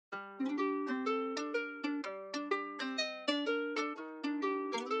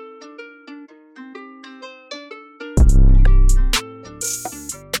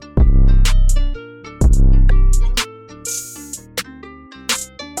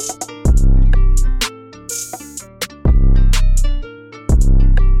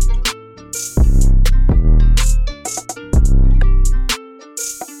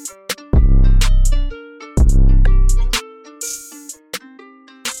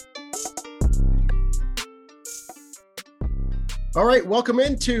All right, welcome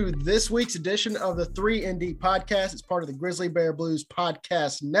into this week's edition of the 3ND podcast. It's part of the Grizzly Bear Blues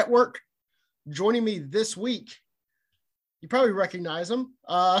podcast network. Joining me this week, you probably recognize him.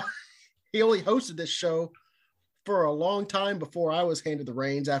 He only hosted this show for a long time before I was handed the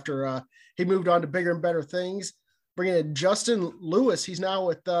reins after he moved on to bigger and better things. Bringing in Justin Lewis. He's now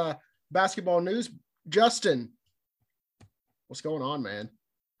with Basketball News. Justin, what's going on, man?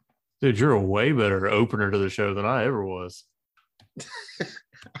 Dude, you're a way better opener to the show than I ever was.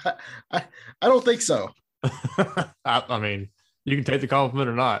 I don't think so. I mean, you can take the compliment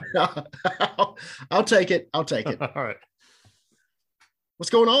or not. I'll take it. All right. What's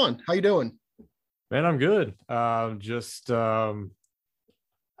going on? How you doing? Man, I'm good. I'm just trying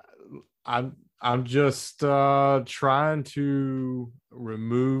to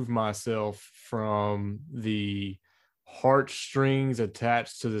remove myself from the heartstrings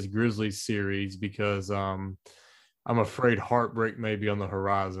attached to this Grizzlies series because I'm afraid heartbreak may be on the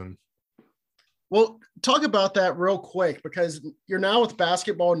horizon. Well, talk about that real quick because you're now with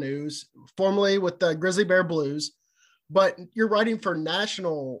Basketball News, formerly with the Grizzly Bear Blues, but you're writing for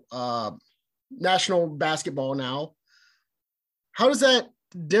national basketball now. How does that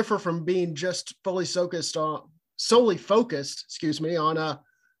differ from being just solely focused on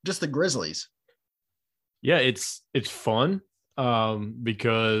just the Grizzlies? Yeah, it's fun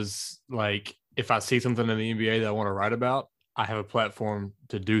because like if I see something in the NBA that I want to write about, I have a platform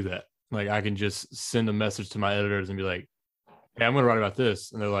to do that. Like I can just send a message to my editors and be like, hey, I'm going to write about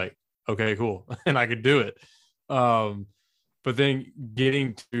this. And they're like, okay, cool. And I could do it. But then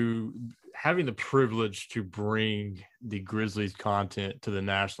getting to having the privilege to bring the Grizzlies content to the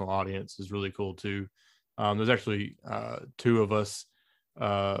national audience is really cool too. There's actually two of us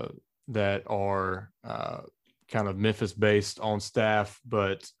that are kind of Memphis based on staff,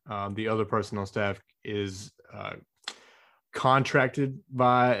 but the other person on staff is contracted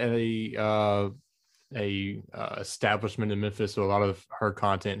by a establishment in Memphis. So a lot of her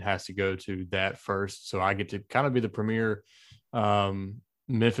content has to go to that first. So I get to kind of be the premier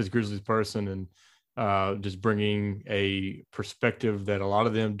Memphis Grizzlies person and just bringing a perspective that a lot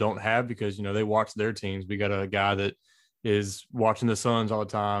of them don't have because, you know, they watch their teams. We got a guy that is watching the Suns all the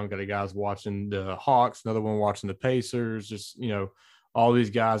time. Got a guy's watching the Hawks, another one watching the Pacers, just, you know, all these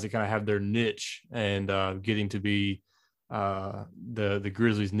guys that kind of have their niche and getting to be the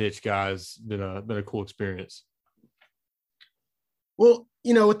Grizzlies niche guys been a cool experience. Well,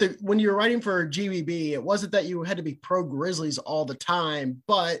 you know, when you were writing for GBB, it wasn't that you had to be pro Grizzlies all the time,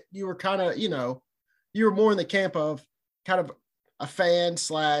 but you were kind of, you know, you were more in the camp of kind of a fan /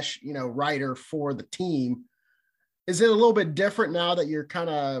 writer for the team. Is it a little bit different now that you're kind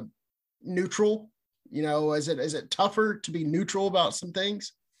of neutral? You know, is it tougher to be neutral about some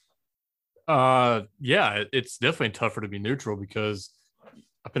things? Yeah, it's definitely tougher to be neutral because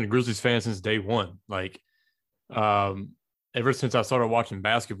I've been a Grizzlies fan since day one. Like, ever since I started watching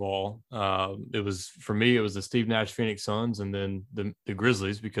basketball, it was the Steve Nash Phoenix Suns and then the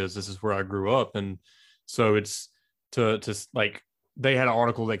Grizzlies because this is where I grew up. And so it's to like, they had an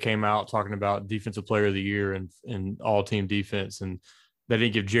article that came out talking about defensive player of the year and all team defense. And they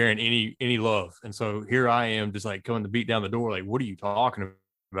didn't give Jaren any love. And so here I am just like coming to beat down the door. Like, what are you talking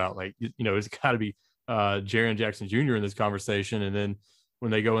about? Like, you know, it's got to be Jaren Jackson Jr. in this conversation. And then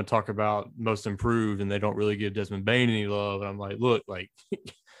when they go and talk about most improved and they don't really give Desmond Bane any love. And I'm like, look, like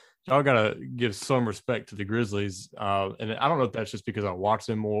y'all got to give some respect to the Grizzlies. And I don't know if that's just because I watch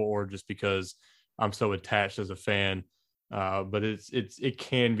them more or just because I'm so attached as a fan. But it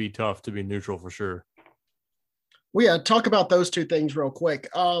can be tough to be neutral for sure. Well, yeah, talk about those two things real quick.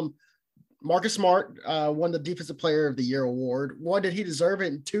 Marcus Smart won the Defensive Player of the Year award. One, did he deserve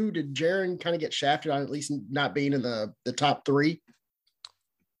it? And two, did Jaren kind of get shafted on at least not being in the top three?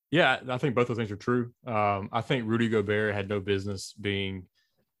 Yeah, I think both those things are true. I think Rudy Gobert had no business being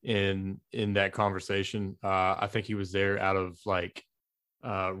in that conversation. I think he was there out of like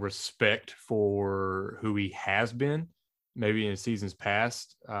respect for who he has been, maybe in seasons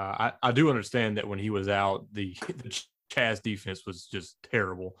past. I do understand that when he was out, the Chaz defense was just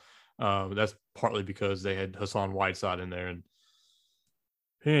terrible. That's partly because they had Hassan Whiteside in there and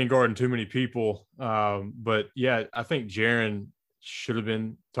he ain't guarding too many people. But yeah, I think Jaren should have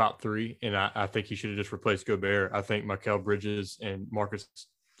been top three, and I think he should have just replaced Gobert. I think Mikal Bridges and Marcus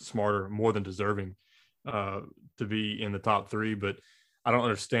Smart are more than deserving to be in the top three, but I don't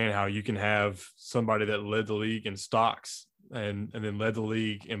understand how you can have somebody that led the league in stocks and then led the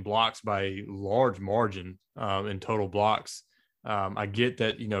league in blocks by a large margin in total blocks. I get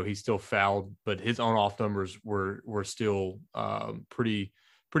that, you know, he still fouled, but his on-off numbers were still pretty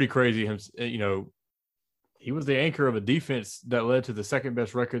crazy. You know, he was the anchor of a defense that led to the second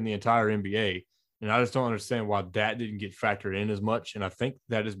best record in the entire NBA. And I just don't understand why that didn't get factored in as much. And I think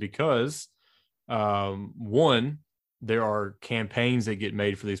that is because, one, there are campaigns that get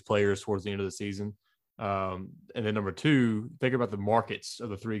made for these players towards the end of the season. And then number two, think about the markets of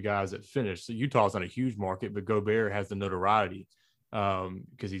the three guys that finished. So Utah's not a huge market, but Gobert has the notoriety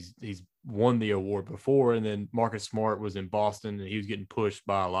because he's won the award before. And then Marcus Smart was in Boston and he was getting pushed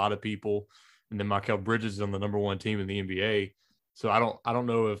by a lot of people. And then Mikal Bridges is on the number one team in the NBA. So I don't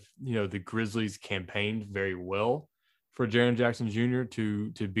know if, the Grizzlies campaigned very well for Jaren Jackson Jr.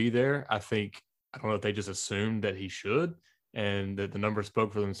 to be there. I don't know if they just assumed that he should and that the numbers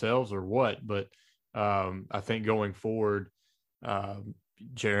spoke for themselves or what, but I think going forward,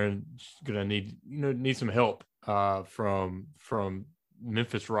 Jaren's gonna need some help from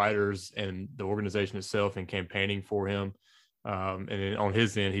Memphis writers and the organization itself in campaigning for him. And then on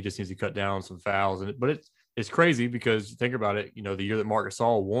his end, he just needs to cut down on some fouls. But it's crazy because think about it. The year that Marc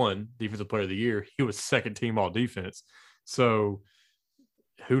Gasol won Defensive Player of the Year, he was second team all defense. So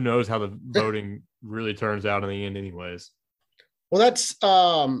who knows how the voting really turns out in the end, anyways. Well, that's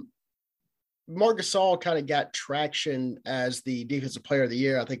Marc Gasol kind of got traction as the Defensive Player of the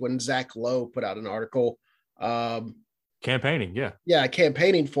Year. I think when Zach Lowe put out an article. Campaigning, yeah. Yeah,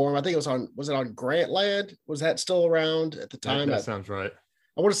 campaigning for him. I think it was it on Grantland? Was that still around at the time? That sounds right.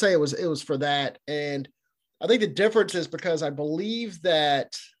 I want to say it was for that. And I think the difference is because I believe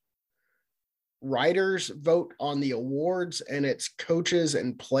that writers vote on the awards and it's coaches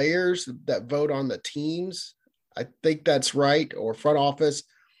and players that vote on the teams. I think that's right, or front office.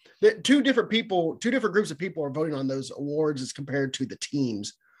 Two different groups of people are voting on those awards as compared to the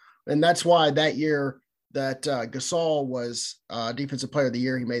teams. And that's why that year that Gasol was Defensive Player of the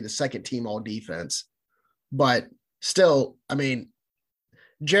Year, he made the second team all defense. But still, I mean,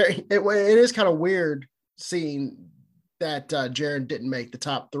 it is kind of weird seeing that Jaren didn't make the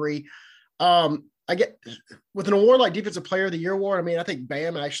top three. I get with an award like Defensive Player of the Year award. I mean, I think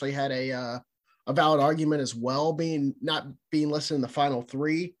Bam actually had a valid argument as well, not being listed in the final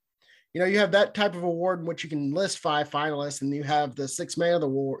three. You have that type of award in which you can list 5 finalists, and you have the Sixth Man of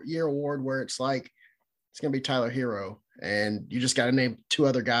the Year award where it's like it's going to be Tyler Hero, and you just got to name 2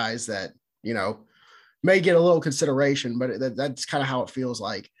 other guys that may get a little consideration, but that's kind of how it feels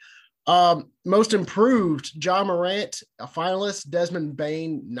like. Most improved, Ja Morant, a finalist, Desmond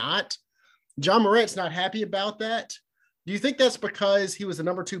Bane, not. Ja Morant's not happy about that. Do you think that's because he was the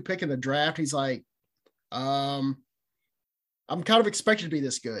number 2 pick in the draft? He's like, I'm kind of expected to be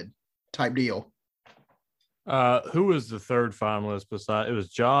this good type deal. Who was the third finalist beside? It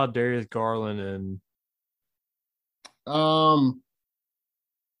was Ja, Darius Garland, and I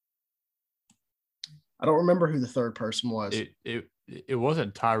don't remember who the third person was. It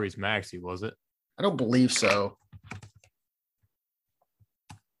wasn't Tyrese Maxey, was it? I don't believe so.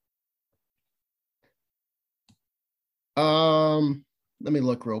 Let me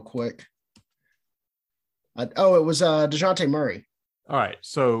look real quick. It was DeJounte Murray. All right.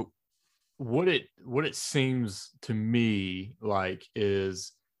 So what it seems to me like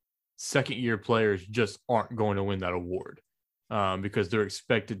is second-year players just aren't going to win that award because they're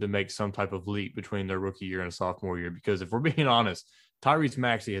expected to make some type of leap between their rookie year and sophomore year. Because if we're being honest, Tyrese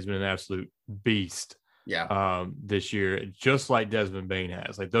Maxey has been an absolute beast this year, just like Desmond Bane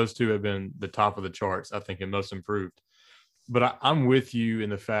has. Like those two have been the top of the charts, I think, and most improved. But I'm with you in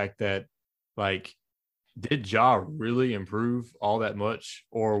the fact that, like, did Ja really improve all that much?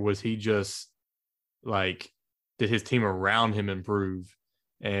 Or was he just, like, did his team around him improve?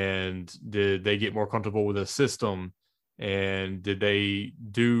 And did they get more comfortable with the system? And did they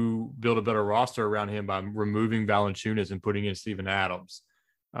build a better roster around him by removing Valanciunas and putting in Steven Adams?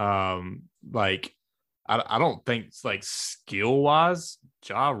 I don't think it's like skill-wise,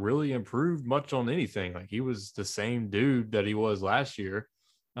 Ja really improved much on anything. Like he was the same dude that he was last year,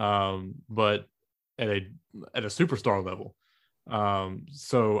 but at a superstar level.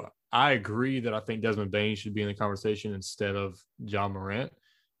 So I agree that I think Desmond Bane should be in the conversation instead of Ja Morant.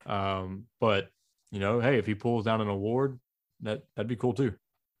 But hey, if he pulls down an award, that'd be cool too.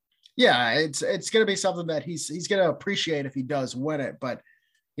 Yeah, it's going to be something that he's going to appreciate if he does win it. But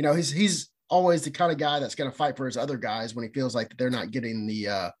he's always the kind of guy that's going to fight for his other guys when he feels like they're not getting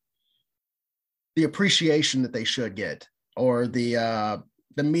the appreciation that they should get, or the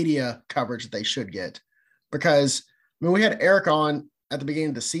media coverage that they should get. Because we had Eric on at the beginning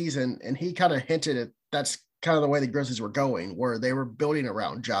of the season, and he kind of hinted at that's kind of the way the Grizzlies were going, where they were building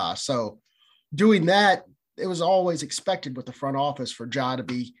around Ja. So doing that, it was always expected with the front office for Ja to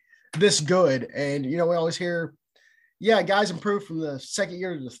be this good. And we always hear, yeah, guys improved from the second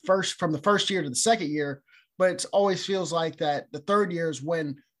year to from the first year to the second year, but it always feels like that the third year is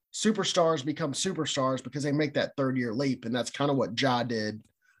when superstars become superstars because they make that third year leap. And that's kind of what Ja did.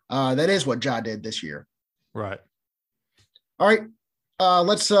 That is what Ja did this year. Right. All right.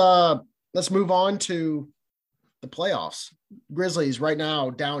 Let's move on to the playoffs. Grizzlies right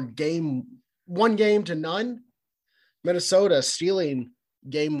now down 1-0. Minnesota stealing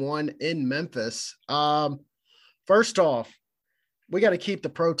game 1 in Memphis. First off, we got to keep the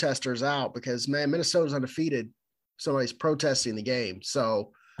protesters out because, man, Minnesota's undefeated. Somebody's protesting the game.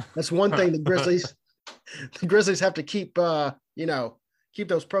 So that's one thing the Grizzlies have to keep, keep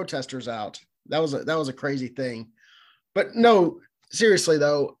those protesters out. That was a crazy thing. But no, seriously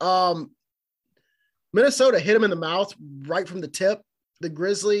though, Minnesota hit them in the mouth right from the tip. The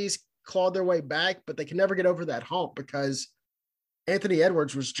Grizzlies clawed their way back, but they can never get over that hump because Anthony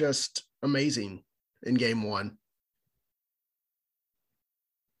Edwards was just amazing in game 1.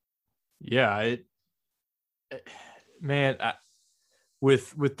 Yeah,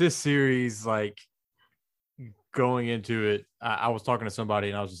 with this series, like going into it, I was talking to somebody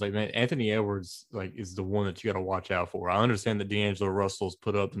and I was just like, man, Anthony Edwards like is the one that you got to watch out for. I understand that D'Angelo Russell's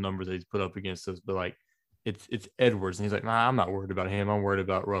put up the numbers that he's put up against us, but like it's Edwards, and he's like, nah, I'm not worried about him. I'm worried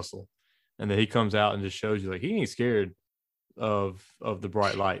about Russell. And then he comes out and just shows you like he ain't scared of the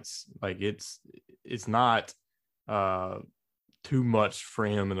bright lights. Like it's not too much for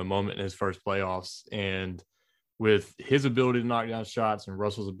him in the moment in his first playoffs. And with his ability to knock down shots and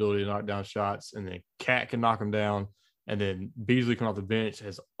Russell's ability to knock down shots, and then Cat can knock him down, and then Beasley coming off the bench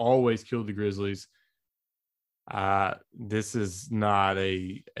has always killed the Grizzlies. This is not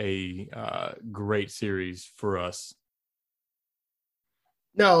a great series for us.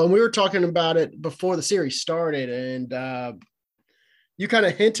 No, and we were talking about it before the series started, and you kind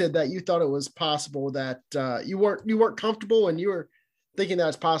of hinted that you thought it was possible that you weren't comfortable, and you were thinking that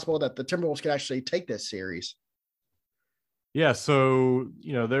it's possible that the Timberwolves could actually take this series. Yeah, so,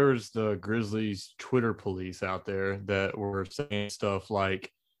 there's the Grizzlies Twitter police out there that were saying stuff like,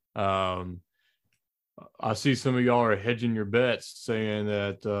 I see some of y'all are hedging your bets saying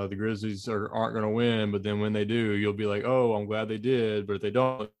that the Grizzlies aren't going to win, but then when they do, you'll be like, oh, I'm glad they did. But if they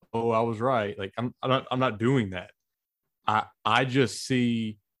don't, oh, I was right. Like, I'm not doing that. I just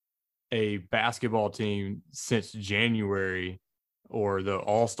see a basketball team since January or the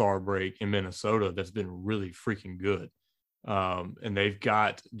All-Star break in Minnesota that's been really freaking good. And they've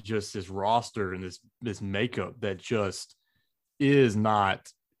got just this roster and this makeup that just is not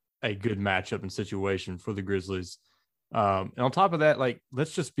a good matchup and situation for the Grizzlies. And on top of that, like,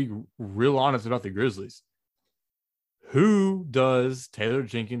 let's just be real honest about the Grizzlies. Who does Taylor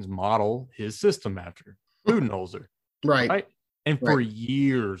Jenkins model his system after? Budenholzer. Right. And for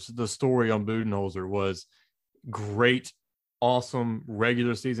years, the story on Budenholzer was great, awesome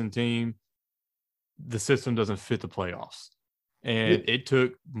regular season team. The system doesn't fit the playoffs. And it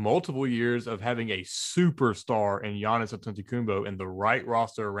took multiple years of having a superstar in Giannis Antetokounmpo and the right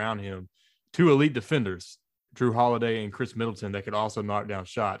roster around him, 2 elite defenders, Drew Holiday and Chris Middleton, that could also knock down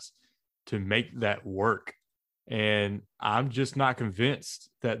shots to make that work. And I'm just not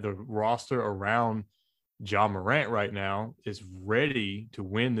convinced that the roster around Ja Morant right now is ready to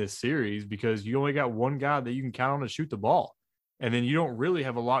win this series because you only got one guy that you can count on to shoot the ball. And then you don't really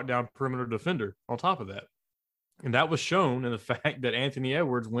have a lockdown perimeter defender on top of that. And that was shown in the fact that Anthony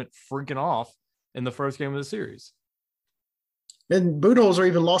Edwards went freaking off in the first game of the series. And Budenholzer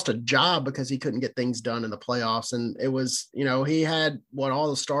even lost a job because he couldn't get things done in the playoffs. And it was, he had all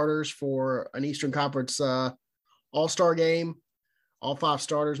the starters for an Eastern Conference All-Star game. All 5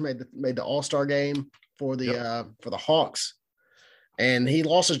 starters made the All-Star game for the Hawks. And he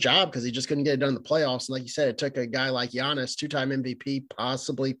lost his job because he just couldn't get it done in the playoffs. And like you said, it took a guy like Giannis, 2-time MVP,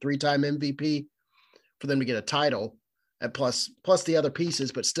 possibly 3-time MVP, for them to get a title, and plus the other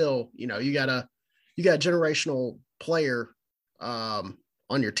pieces. But still, you got a generational player on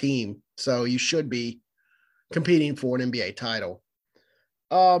your team, so you should be competing for an NBA title.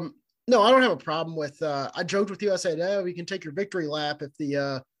 No, I don't have a problem with. I joked with you. I said, "Oh, we can take your victory lap if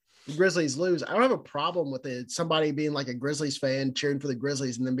the Grizzlies lose." I don't have a problem with somebody being like a Grizzlies fan cheering for the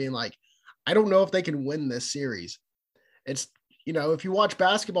Grizzlies and then being like, "I don't know if they can win this series." It's if you watch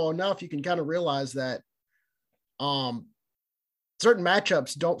basketball enough, you can kind of realize that certain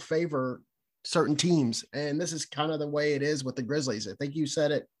matchups don't favor certain teams, and this is kind of the way it is with the Grizzlies. I think you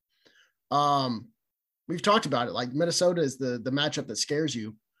said it. We've talked about it. Like, Minnesota is the matchup that scares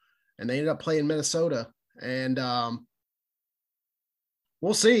you, and they ended up playing Minnesota, and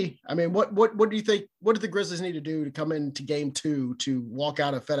we'll see. I mean, what do you think? What do the Grizzlies need to do to come into game 2 to walk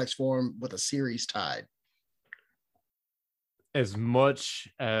out of FedEx Forum with a series tied? as much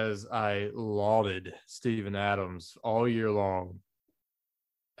as I lauded Steven Adams all year long,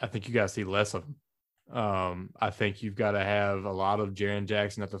 I think you got to see less of him. I think you've got to have a lot of Jaren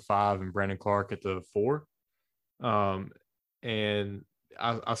Jackson at the 5 and Brandon Clark at the 4. And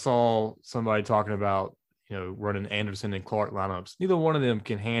I saw somebody talking about, running Anderson and Clark lineups. Neither one of them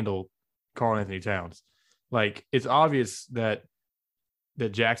can handle Karl-Anthony Towns. Like, it's obvious that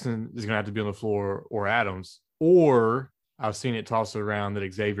Jackson is going to have to be on the floor, or Adams, or I've seen it tossed around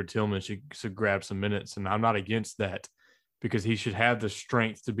that Xavier Tillman should grab some minutes. And I'm not against that, because he should have the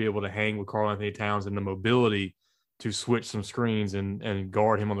strength to be able to hang with Karl-Anthony Towns and the mobility to switch some screens and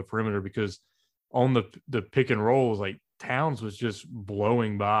guard him on the perimeter, because on the pick and rolls, like, Towns was just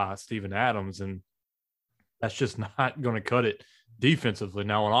blowing by Steven Adams, and that's just not going to cut it defensively.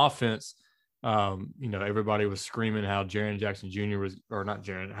 Now on offense, everybody was screaming how Jaren Jackson Jr.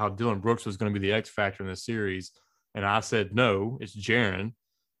 how Dillon Brooks was going to be the X factor in this series. And I said, no, it's Jaren.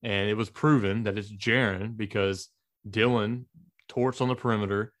 And it was proven that it's Jaren, because Dillon torched on the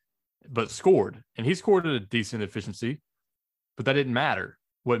perimeter, but scored. And he scored at a decent efficiency, but that didn't matter.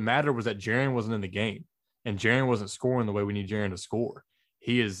 What mattered was that Jaren wasn't in the game, and Jaren wasn't scoring the way we need Jaren to score.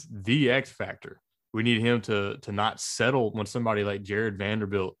 He is the X factor. We need him to not settle when somebody like Jared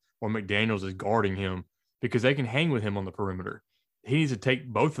Vanderbilt or McDaniels is guarding him, because they can hang with him on the perimeter. He needs to take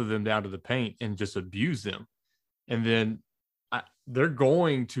both of them down to the paint and just abuse them. And then they're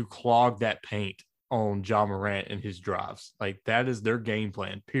going to clog that paint on Ja Morant and his drives. Like, that is their game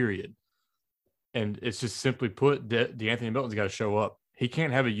plan, period. And it's just simply put, DeAnthony Melton's got to show up. He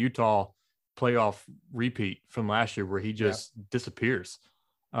can't have a Utah playoff repeat from last year where he just disappears.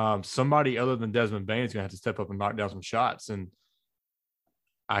 Somebody other than Desmond Bane is going to have to step up and knock down some shots. And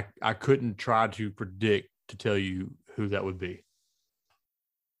I couldn't try to predict to tell you who that would be.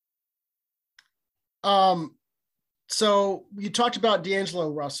 So you talked about D'Angelo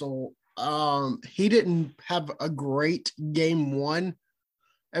Russell. He didn't have a great game 1.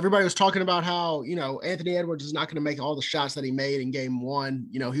 Everybody was talking about how, Anthony Edwards is not going to make all the shots that he made in game 1.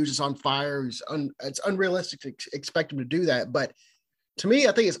 He was just on fire. It's unrealistic to expect him to do that. But to me,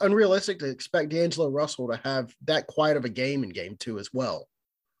 I think it's unrealistic to expect D'Angelo Russell to have that quiet of a game in game 2 as well.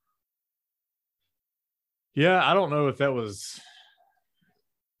 Yeah, I don't know if that was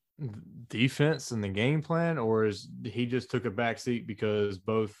defense in the game plan, or is he just took a backseat because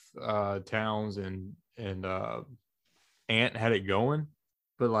both Towns and Ant had it going.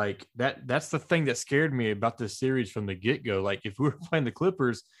 But like that's the thing that scared me about this series from the get-go. Like, if we were playing the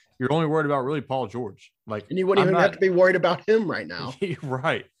Clippers, you're only worried about really Paul George. Like, and you wouldn't even have to be worried about him right now.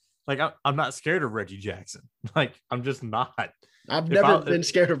 Right. Like, I'm not scared of Reggie Jackson. Like, I'm just not. I've never been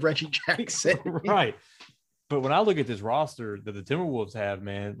scared of Reggie Jackson. Right. But when I look at this roster that the Timberwolves have,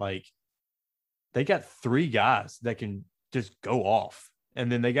 man, like, they got 3 guys that can just go off. And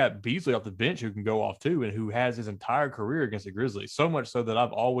then they got Beasley off the bench who can go off too, and who has his entire career against the Grizzlies. So much so that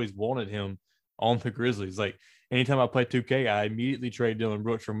I've always wanted him on the Grizzlies. Like, anytime I play 2K, I immediately trade Dillon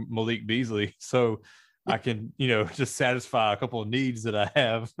Brooks for Malik Beasley, so I can, just satisfy a couple of needs that I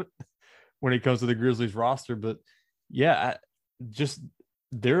have when it comes to the Grizzlies roster. But yeah, just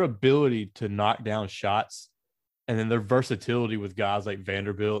their ability to knock down shots, and then their versatility with guys like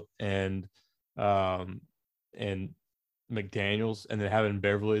Vanderbilt and McDaniels, and then having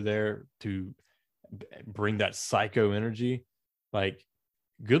Beverly there to bring that psycho energy. Like,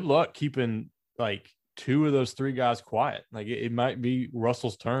 good luck keeping like 2 of those 3 guys quiet. Like, it might be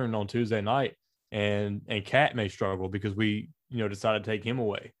Russell's turn on Tuesday night, and Cat may struggle because we, decided to take him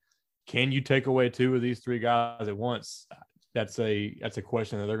away. Can you take away 2 of these 3 guys at once? That's a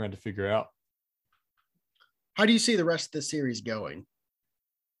question that they're going to figure out. How do you see the rest of the series going?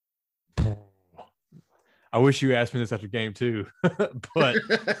 I wish you asked me this after game 2, but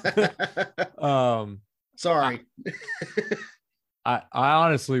sorry. I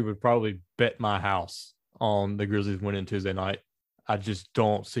honestly would probably bet my house on the Grizzlies winning Tuesday night. I just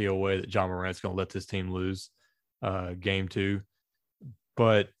don't see a way that Ja Morant's going to let this team lose game 2.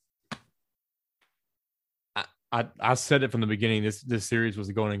 But I said it from the beginning. This series was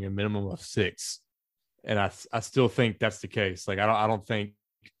going a minimum of 6, and I still think that's the case. Like, I don't think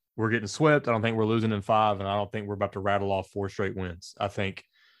we're getting swept. I don't think we're losing in 5, and I don't think we're about to rattle off 4 straight wins. I think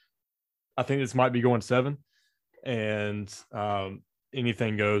this might be going 7, and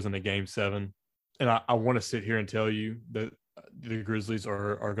anything goes in the game 7. And I want to sit here and tell you that the Grizzlies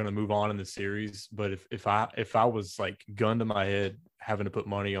are going to move on in the series. But if I was like gun to my head having to put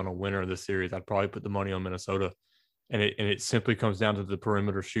money on a winner of this series, I'd probably put the money on Minnesota. And it simply comes down to the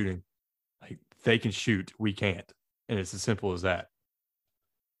perimeter shooting. Like, they can shoot, we can't, and it's as simple as that.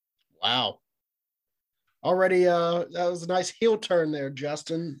 Wow. Already, that was a nice heel turn there,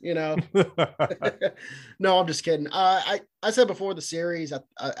 Justin. No, I'm just kidding. I said before the series,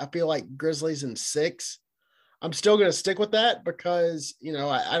 I feel like Grizzlies in 6. I'm still going to stick with that because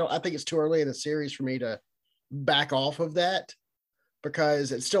I think it's too early in the series for me to back off of that,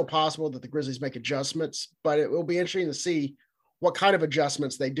 because it's still possible that the Grizzlies make adjustments, but it will be interesting to see what kind of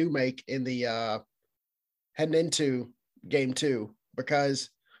adjustments they do make in the heading into game 2, because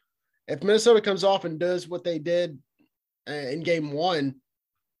if Minnesota comes off and does what they did in game 1,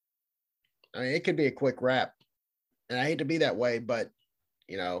 I mean, it could be a quick wrap. And I hate to be that way, but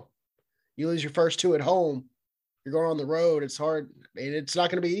you lose your first 2 at home, you're going on the road. It's hard. I mean, it's not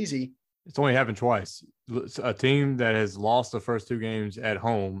going to be easy. It's only happened twice. A team that has lost the first 2 games at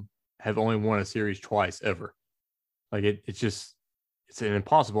home have only won a series twice ever. Like it's an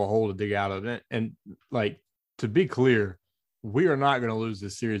impossible hole to dig out of it. And like, to be clear, we are not going to lose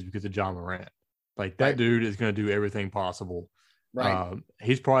this series because of Ja Morant. Like, that dude is going to do everything possible. Right.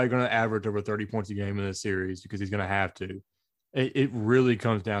 He's probably going to average over 30 points a game in this series because he's going to have to. It really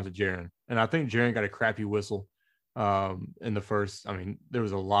comes down to Jaren. And I think Jaren got a crappy whistle in the first. I mean, there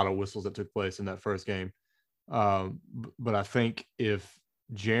was a lot of whistles that took place in that first game. But I think if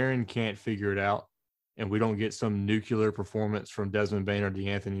Jaren can't figure it out and we don't get some nuclear performance from Desmond Bane or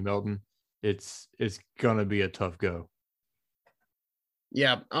DeAnthony Melton, it's going to be a tough go.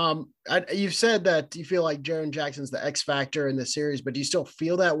 Yeah. You've said that you feel like Jaren Jackson's the X factor in the series, but do you still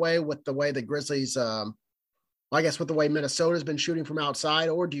feel that way with the way the Grizzlies, I guess with the way Minnesota's been shooting from outside,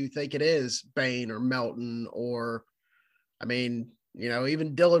 or do you think it is Bane or Melton, or, I mean,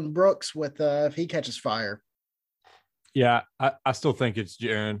 even Dylan Brooks with if he catches fire? Yeah, I still think it's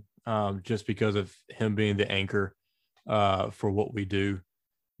Jaren, just because of him being the anchor for what we do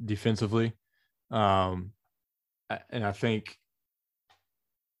defensively. And I think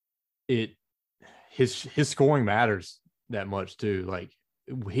his scoring matters that much too. Like,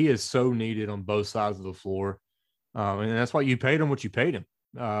 he is so needed on both sides of the floor. And that's why you paid him what you paid him,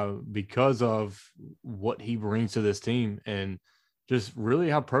 because of what he brings to this team and just really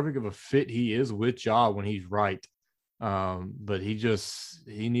how perfect of a fit he is with Ja when he's right. But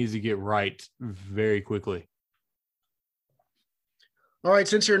he needs to get right very quickly. All right,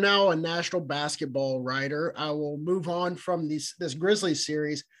 since you're now a national basketball writer, I will move on from this Grizzlies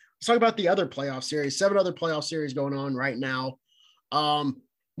series. Let's talk about the other playoff series. 7 other playoff series going on right now.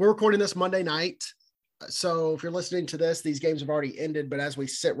 We're recording this Monday night. So if you're listening to this, these games have already ended. But as we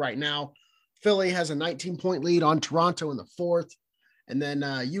sit right now, Philly has a 19-point lead on Toronto in the 4th. And then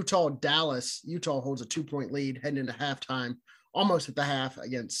Utah-Dallas. Utah holds a 2-point lead heading into halftime, almost at the half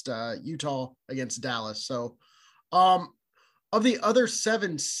against Utah against Dallas. So of the other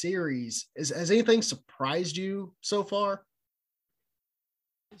 7 series, has anything surprised you so far?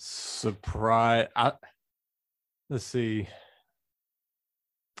 Let's see.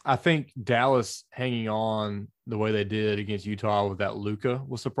 I think Dallas hanging on the way they did against Utah without Luka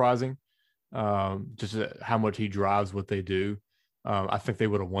was surprising. Just how much he drives what they do. I think they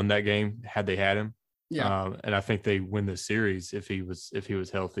would have won that game had they had him. Yeah. And I think they win the series if he was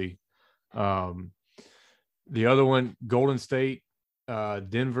healthy. The other one, Golden State,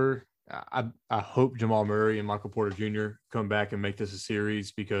 Denver. I hope Jamal Murray and Michael Porter Jr. come back and make this a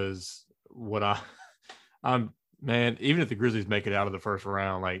series, because man, even if the Grizzlies make it out of the first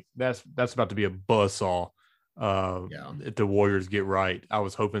round, like that's about to be a buzzsaw. If the Warriors get right. I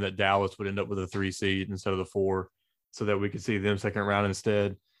was hoping that Dallas would end up with a 3 seed instead of the 4, so that we could see them second round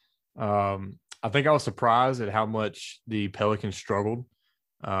instead. I think I was surprised at how much the Pelicans struggled.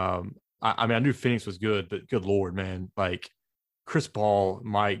 I mean, I knew Phoenix was good, but good Lord, man, like Chris Paul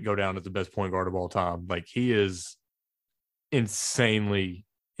might go down as the best point guard of all time. Like, he is insanely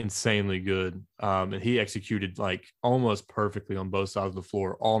good. And he executed like almost perfectly on both sides of the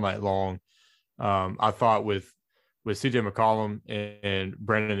floor all night long. I thought with CJ McCollum and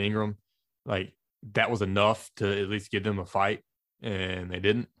Brandon Ingram, like that was enough to at least give them a fight, and they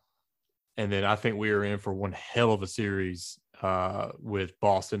didn't. And then I think we are in for one hell of a series with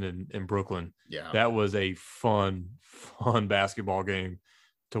Boston and Brooklyn. Yeah, that was a fun basketball game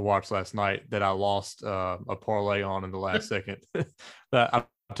to watch last night that I lost a parlay on in the last second. I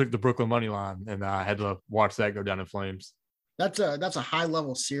took the Brooklyn money line, and I had to watch that go down in flames. That's a high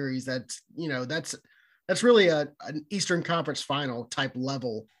level series. That's really an Eastern Conference final type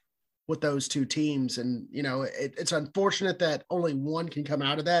level with those two teams. And, it's unfortunate that only one can come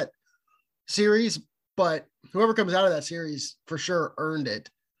out of that series, but whoever comes out of that series for sure earned it.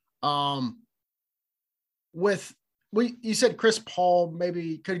 You said Chris Paul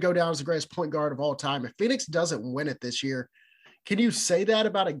maybe could go down as the greatest point guard of all time. If Phoenix doesn't win it this year, Can you say that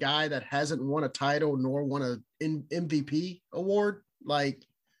about a guy that hasn't won a title nor won an MVP award? Like,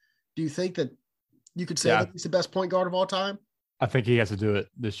 do you think that you could say that he's the best point guard of all time? I think he has to do it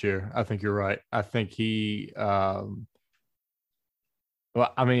this year. I think you're right. I think he well,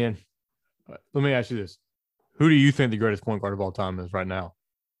 I mean, let me ask you this. Who do you think the greatest point guard of all time is right now?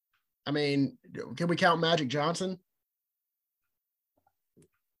 I mean, can we count Magic Johnson?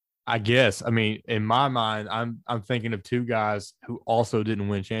 I guess. I mean, in my mind, I'm thinking of two guys who also didn't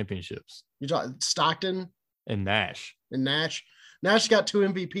win championships. You're talking Stockton and Nash. Nash got 2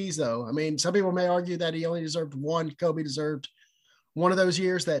 MVPs though. I mean, some people may argue that he only deserved one. Kobe deserved one of those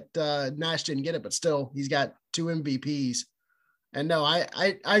years that Nash didn't get it, but still, he's got 2 MVPs. And no, I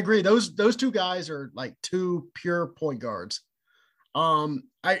agree. Those two guys are like 2 pure point guards.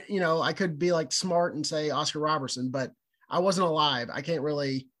 I could be like smart and say Oscar Robertson, but I wasn't alive. I can't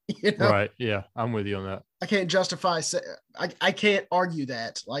really, Right. Yeah, I'm with you on that. I can't justify. I can't argue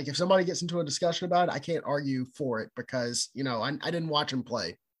that. Like if somebody gets into a discussion about it, I can't argue for it because I didn't watch him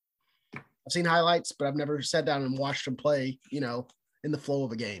play. I've seen highlights, but I've never sat down and watched him play. In the flow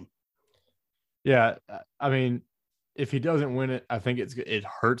of a game. Yeah, I mean, if he doesn't win it, I think it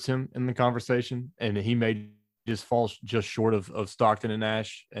hurts him in the conversation, and he may just fall just short of Stockton and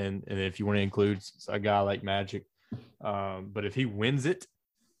Nash, and if you want to include a guy like Magic, but if he wins it,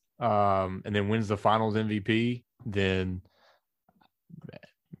 and then wins the Finals MVP, then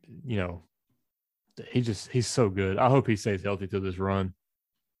he's so good. I hope he stays healthy through this run.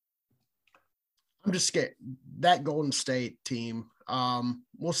 I'm just scared that Golden State team.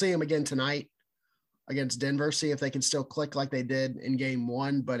 We'll see them again tonight against Denver. See if they can still click like they did in Game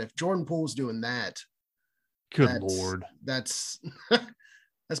 1. But if Jordan Poole's doing that, good Lord, that's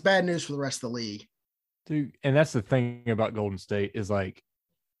bad news for the rest of the league, dude. And that's the thing about Golden State is like,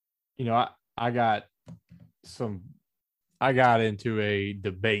 I got into a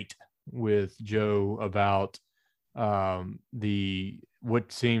debate with Joe about what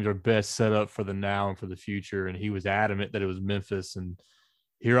teams are best set up for the now and for the future. And he was adamant that it was Memphis. And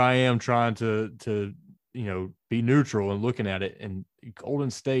here I am trying to be neutral and looking at it. And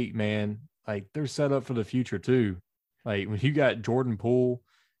Golden State, man, like they're set up for the future too. Like when you got Jordan Poole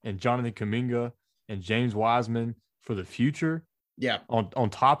and Jonathan Kuminga and James Wiseman for the future. Yeah. On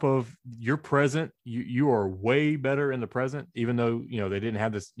top of your present, you are way better in the present, even though, they didn't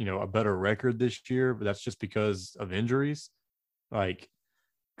have this, a better record this year, but that's just because of injuries. Like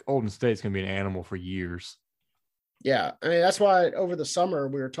Golden State's going to be an animal for years. Yeah. I mean, that's why over the summer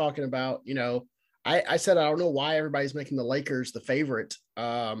we were talking about, I said, I don't know why everybody's making the Lakers the favorite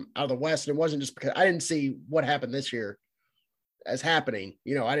out of the West. And it wasn't just because I didn't see what happened this year as happening.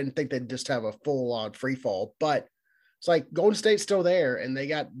 I didn't think they'd just have a full on free fall, but it's like Golden State's still there and they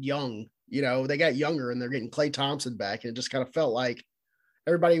got young, they got younger and they're getting Klay Thompson back. And it just kind of felt like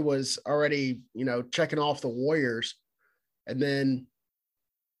everybody was already, checking off the Warriors. And then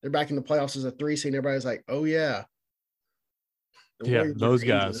they're back in the playoffs as a 3 seed. Everybody's like, oh yeah. Those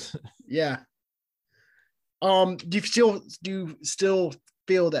guys. Yeah. Do you still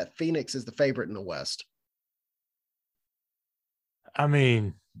feel that Phoenix is the favorite in the West? I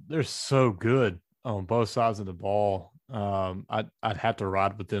mean, they're so good on both sides of the ball. I'd have to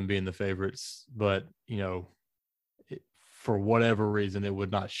ride with them being the favorites, but for whatever reason, it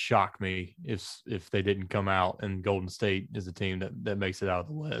would not shock me if they didn't come out and Golden State is a team that makes it out of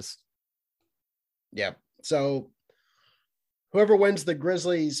the West. Yeah. So whoever wins the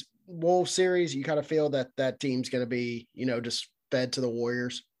Grizzlies Wolves series, you kind of feel that team's going to be, just fed to the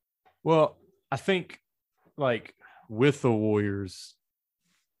Warriors. Well, I think like with the Warriors,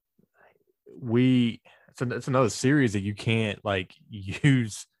 it's another series that you can't like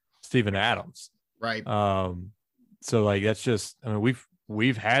use Steven Adams. Right. So like, that's just, I mean,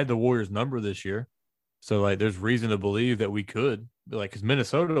 we've had the Warriors number this year. So like, there's reason to believe that we could, like, cause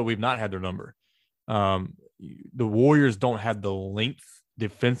Minnesota, we've not had their number. The Warriors don't have the length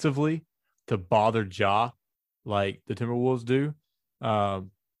defensively to bother Ja like the Timberwolves do.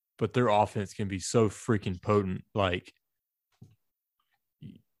 But their offense can be so freaking potent. Like,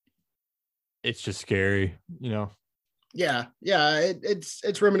 it's just scary, Yeah.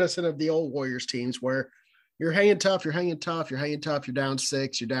 It's reminiscent of the old Warriors teams where you're hanging tough, you're down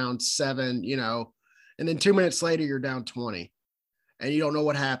 6, you're down 7, and then 2 minutes later you're down 20 and you don't know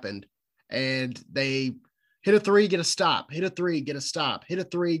what happened. And they hit a 3, get a stop, hit a 3, get a stop, hit a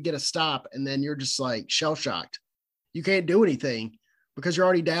 3, get a stop. And then you're just like shell shocked. You can't do anything because you're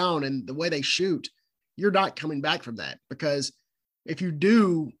already down. And the way they shoot, you're not coming back from that, because if you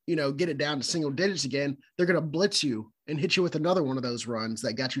do, get it down to single digits again, they're going to blitz you and hit you with another one of those runs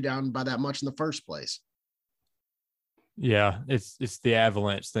that got you down by that much in the first place. Yeah, it's the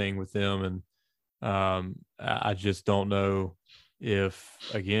Avalanche thing with them, and I just don't know if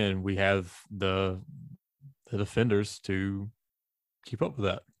again we have the defenders to keep up with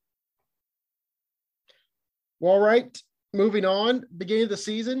that. Well, all right. Moving on, beginning of the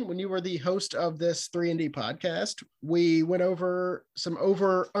season, when you were the host of this 3&D podcast, we went over some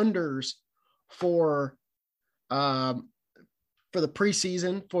over-unders for the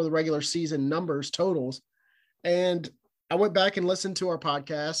preseason, for the regular season numbers, totals. And I went back and listened to our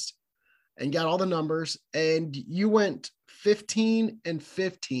podcast and got all the numbers, and you went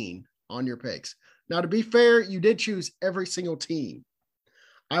 15-15 on your picks. Now, to be fair, you did choose every single team.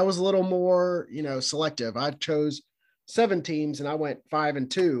 I was a little more, selective. I chose 7 teams and I went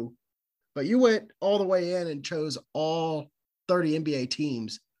 5-2, but you went all the way in and chose all 30 NBA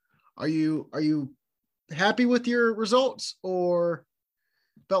teams. Are you happy with your results, or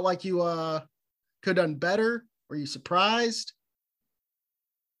felt like you could have done better? Were you surprised?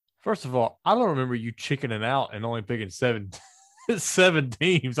 First of all, I don't remember you chickening out and only picking seven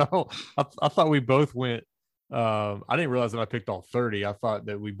teams. I thought we both went. I didn't realize that I picked all 30. I thought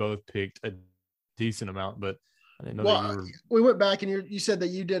that we both picked a decent amount, but I didn't know that you were. We went back and you said that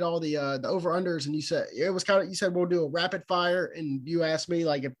you did all the over unders, and you said it was you said we'll do a rapid fire, and you asked me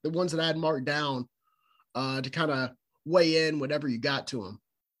like if the ones that I had marked down to kind of weigh in whatever you got to them.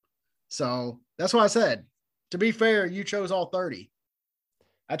 So that's what I said. To be fair, you chose all 30.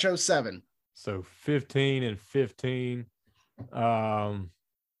 I chose 7. So 15-15.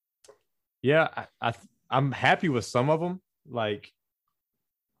 Yeah, I'm happy with some of them. Like,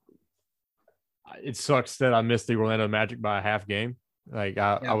 it sucks that I missed the Orlando Magic by a half game. Like,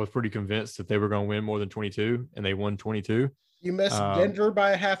 I was pretty convinced that they were going to win more than 22, and they won 22. You missed Denver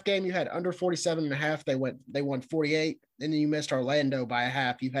by a half game. You had under 47.5. They won 48. And then you missed Orlando by a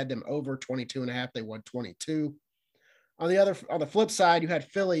half. You had them over 22.5. They won 22. On the flip side, you had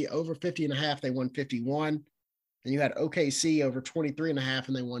Philly over 50.5. They won 51. And you had OKC over 23.5,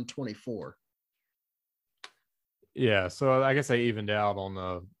 and they won 24. Yeah, so I guess they evened out on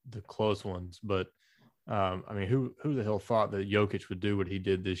the close ones, but I mean, who the hell thought that Jokic would do what he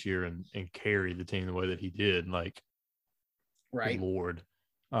did this year and carry the team the way that he did? Like, right, good Lord.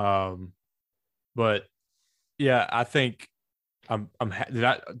 But yeah, I think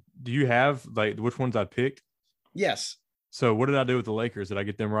do you have like which ones I picked? Yes. So what did I do with the Lakers? Did I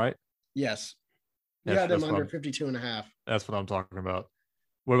get them right? Yes. You had them under 52.5. That's what I'm talking about.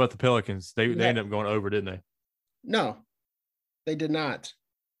 What about the Pelicans? They ended up going over, didn't they? No, they did not.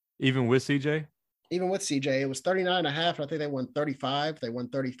 Even with CJ? Even with CJ, it was 39.5. I think they won 35. They won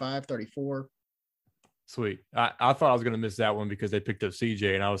 35, 34. Sweet. I thought I was going to miss that one because they picked up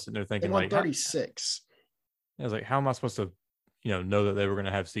CJ, and I was sitting there thinking, they won 36. I was like, how am I supposed to, know that they were going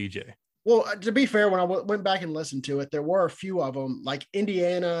to have CJ? Well, to be fair, when I went back and listened to it, there were a few of them, like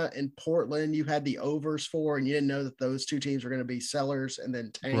Indiana and Portland, you had the overs for, and you didn't know that those two teams were going to be sellers and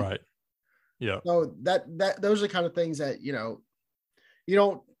then tank. Right. Yeah. So those are the kind of things that, you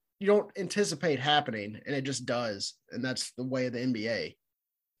don't anticipate happening, and it just does. And that's the way of the NBA.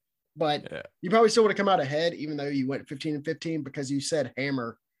 But you probably still would have come out ahead, even though you went 15-15, because you said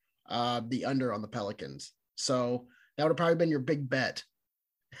hammer the under on the Pelicans. So that would have probably been your big bet.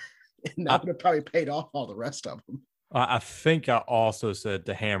 And that would have probably paid off all the rest of them. I think I also said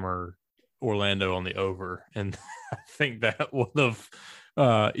to hammer Orlando on the over, and I think that would have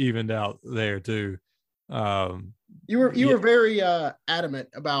evened out there too. You were very adamant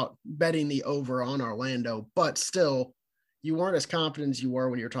about betting the over on Orlando, but still, you weren't as confident as you were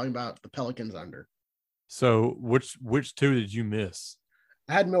when you were talking about the Pelicans under. So which two did you miss?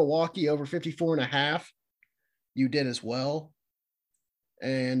 I had Milwaukee over 54.5. You did as well.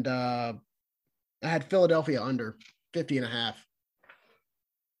 And I had Philadelphia under 50.5.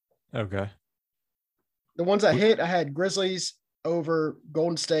 Okay. The ones I hit, I had Grizzlies over,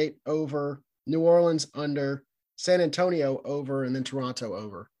 Golden State over, New Orleans under, San Antonio over, and then Toronto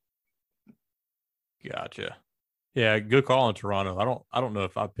over. Gotcha. Yeah, good call on Toronto. I don't know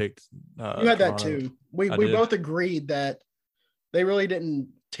if I picked. You had Toronto. That too. We both agreed that they really didn't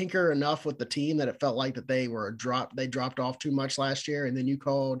tinker enough with the team that it felt like that they dropped off too much last year, and then you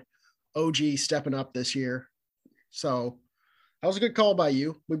called OG stepping up this year. So that was a good call by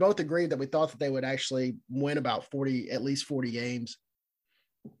you. We both agreed that we thought that they would actually win about at least 40 games.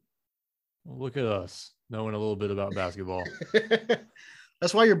 Well, look at us knowing a little bit about basketball.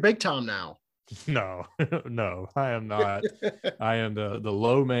 That's why you're big time now. No, I am not. I am the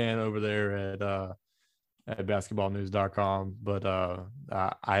low man over there at basketballnews.com, but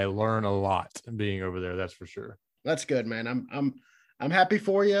I learn a lot being over there. That's for sure. That's good, man. I'm happy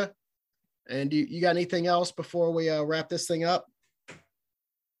for you. And you got anything else before we wrap this thing up?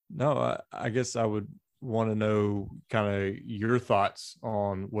 No, I guess I would want to know kind of your thoughts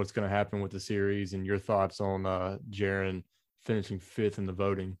on what's going to happen with the series and your thoughts on Jaren finishing 5th in the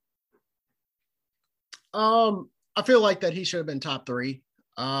voting. I feel like that he should have been top 3.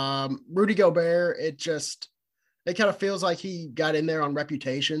 Rudy Gobert, it kind of feels like he got in there on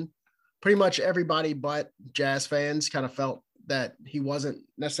reputation. Pretty much everybody but Jazz fans kind of felt that he wasn't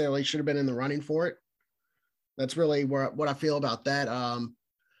necessarily should have been in the running for it. That's really what I feel about that.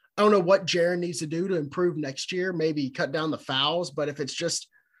 I don't know what Jaren needs to do to improve next year, maybe cut down the fouls, but if it's just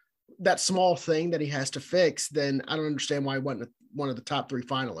that small thing that he has to fix, then I don't understand why he wasn't one of the top 3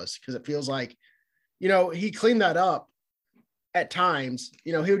 finalists, because it feels like, he cleaned that up at times.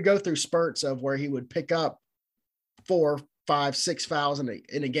 He would go through spurts of where he would pick up 4, 5, 6 fouls in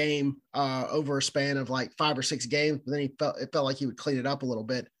a game over a span of like 5 or 6 games, but then it felt like he would clean it up a little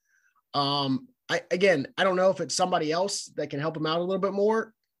bit. I don't know if it's somebody else that can help him out a little bit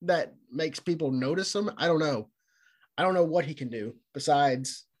more that makes people notice him. I don't know. I don't know what he can do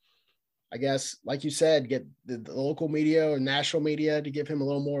besides, I guess, like you said, get the local media or national media to give him a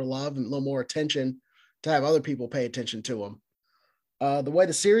little more love and a little more attention, to have other people pay attention to him. The way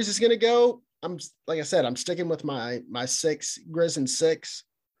the series is going to go, like I said, I'm sticking with my 6, Grizz in 6.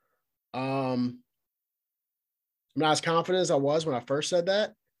 I'm not as confident as I was when I first said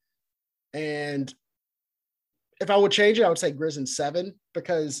that. And if I would change it, I would say Grizz in 7,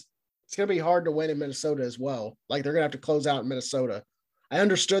 because it's going to be hard to win in Minnesota as well. Like, they're going to have to close out in Minnesota. I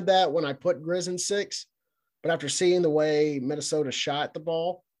understood that when I put Grizz in 6, but after seeing the way Minnesota shot the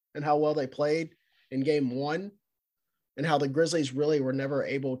ball and how well they played in game 1 and how the Grizzlies really were never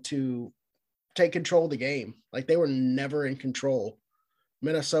able to take control of the game. Like, they were never in control.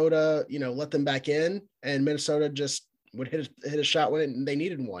 Minnesota, let them back in, and Minnesota just would hit a shot when they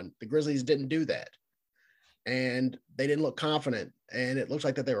needed one. The Grizzlies didn't do that. And they didn't look confident, and it looks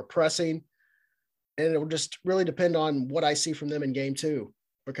like that they were pressing, and it will just really depend on what I see from them in game 2,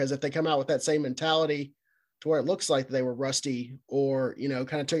 because if they come out with that same mentality to where it looks like they were rusty or,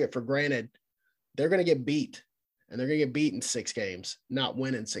 kind of took it for granted, they're going to get beat, and they're going to get beat in 6 games, not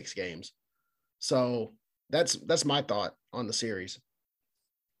win in 6 games. So that's my thought on the series.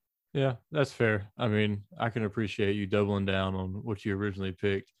 Yeah, that's fair. I mean, I can appreciate you doubling down on what you originally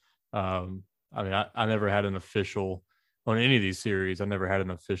picked. I never had an official on any of these series. I never had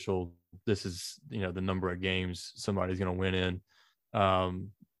an official, this is, the number of games somebody's going to win in. I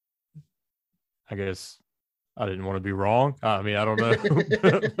guess I didn't want to be wrong. I mean, I don't know,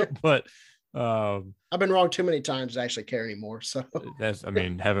 but I've been wrong too many times to actually care anymore. So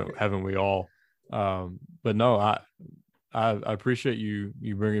haven't we all? But no, I appreciate you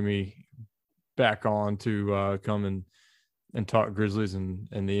bringing me back on to come and talk Grizzlies and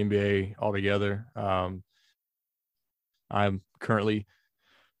the NBA altogether. I'm currently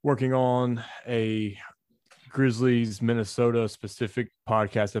working on a Grizzlies Minnesota specific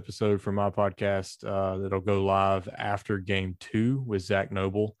podcast episode for my podcast that'll go live after game 2 with Zach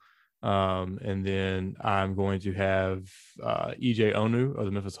Noble. And then I'm going to have EJ Onu of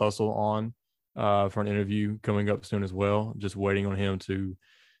the Memphis Hustle on for an interview coming up soon as well. Just waiting on him to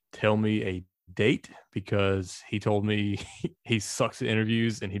tell me a date, because he told me he sucks at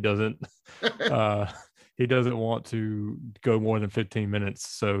interviews and he doesn't want to go more than 15 minutes.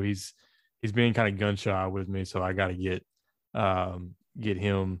 So he's being kind of gun shy with me. So I got to get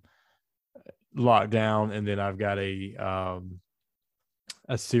him locked down. And then I've got a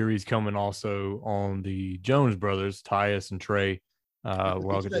series coming also on the Jones brothers, Tyus and Trey. Where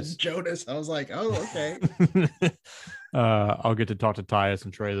I'll get to Jonas. I was like, oh, okay. I'll get to talk to Tyus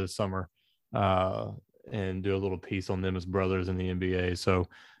and Trey this summer and do a little piece on them as brothers in the NBA. So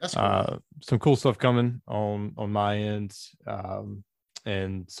that's cool. Some cool stuff coming on my end,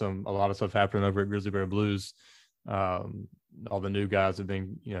 and a lot of stuff happening over at Grizzly Bear Blues. All the new guys have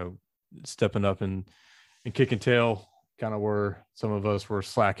been, stepping up and kicking tail, kind of where some of us were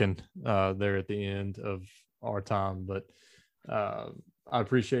slacking there at the end of our time. But I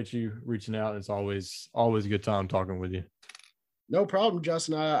appreciate you reaching out. It's always a good time talking with you. No problem,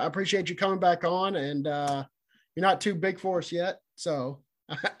 Justin. I appreciate you coming back on, and you're not too big for us yet, so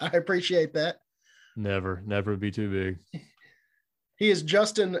I appreciate that. Never be too big. He is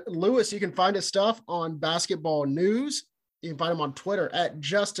Justin Lewis. You can find his stuff on Basketball News. You can find him on Twitter at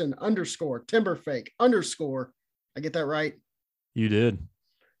Justin_Timberfake_. I get that right? You did.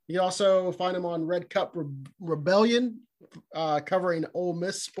 You also find him on Red Cup Rebellion, covering Ole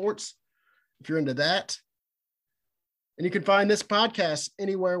Miss sports, if you're into that. And you can find this podcast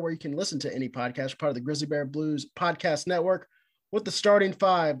anywhere where you can listen to any podcast, part of the Grizzly Bear Blues Podcast Network. with the starting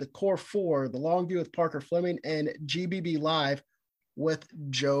five, the core four, the long view with Parker Fleming, and GBB Live with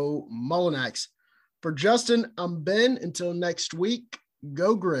Joe Mullinax. For Justin, I'm Ben. Until next week,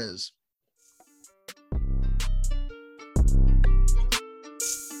 go Grizz.